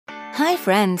Hi,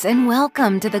 friends, and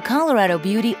welcome to the Colorado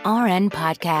Beauty RN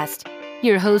podcast.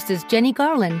 Your host is Jenny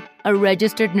Garland, a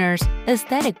registered nurse,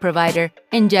 aesthetic provider,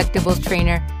 injectables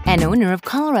trainer, and owner of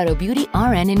Colorado Beauty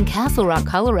RN in Castle Rock,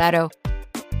 Colorado.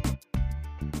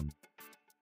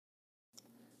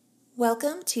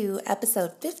 Welcome to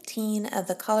episode 15 of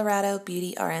the Colorado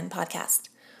Beauty RN podcast.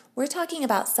 We're talking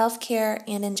about self-care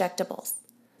and injectables.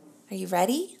 Are you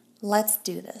ready? Let's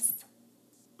do this.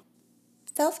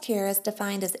 Self-care is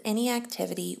defined as any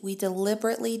activity we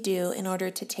deliberately do in order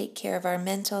to take care of our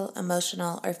mental,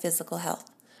 emotional, or physical health.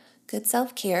 Good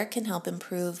self-care can help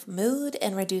improve mood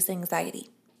and reduce anxiety.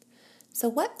 So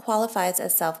what qualifies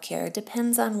as self-care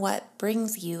depends on what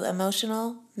brings you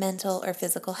emotional, mental, or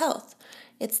physical health.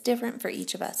 It's different for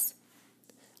each of us.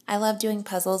 I love doing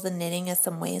puzzles and knitting as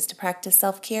some ways to practice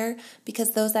self-care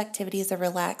because those activities are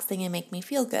relaxing and make me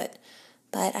feel good.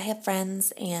 But I have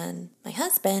friends and my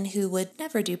husband who would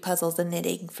never do puzzles and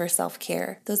knitting for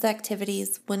self-care. Those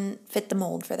activities wouldn't fit the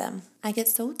mold for them. I get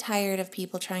so tired of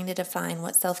people trying to define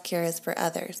what self-care is for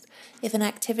others. If an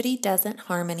activity doesn't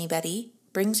harm anybody,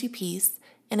 brings you peace,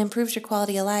 and improves your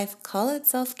quality of life, call it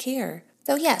self-care.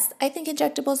 So yes, I think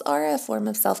injectables are a form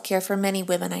of self-care for many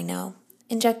women I know.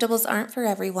 Injectables aren't for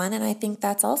everyone, and I think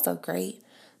that's also great.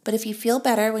 But if you feel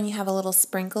better when you have a little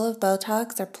sprinkle of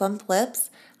Botox or plump lips,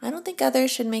 I don't think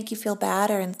others should make you feel bad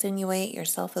or insinuate you're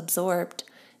self-absorbed.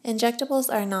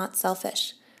 Injectables are not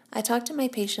selfish. I talk to my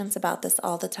patients about this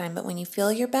all the time, but when you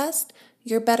feel your best,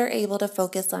 you're better able to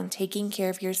focus on taking care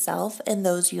of yourself and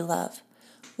those you love.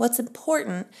 What's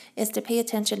important is to pay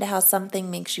attention to how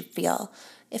something makes you feel.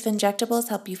 If injectables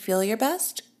help you feel your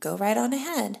best, go right on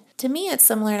ahead. To me, it's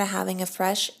similar to having a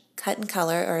fresh cut and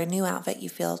color or a new outfit you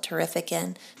feel terrific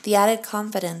in. The added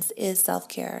confidence is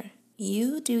self-care.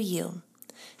 You do you.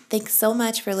 Thanks so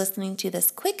much for listening to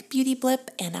this quick beauty blip,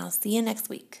 and I'll see you next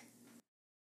week.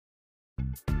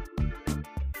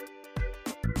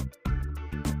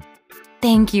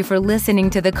 Thank you for listening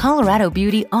to the Colorado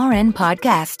Beauty RN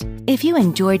podcast. If you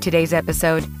enjoyed today's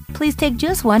episode, please take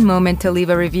just one moment to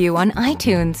leave a review on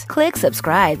iTunes. Click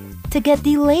subscribe to get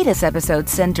the latest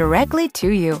episodes sent directly to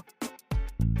you.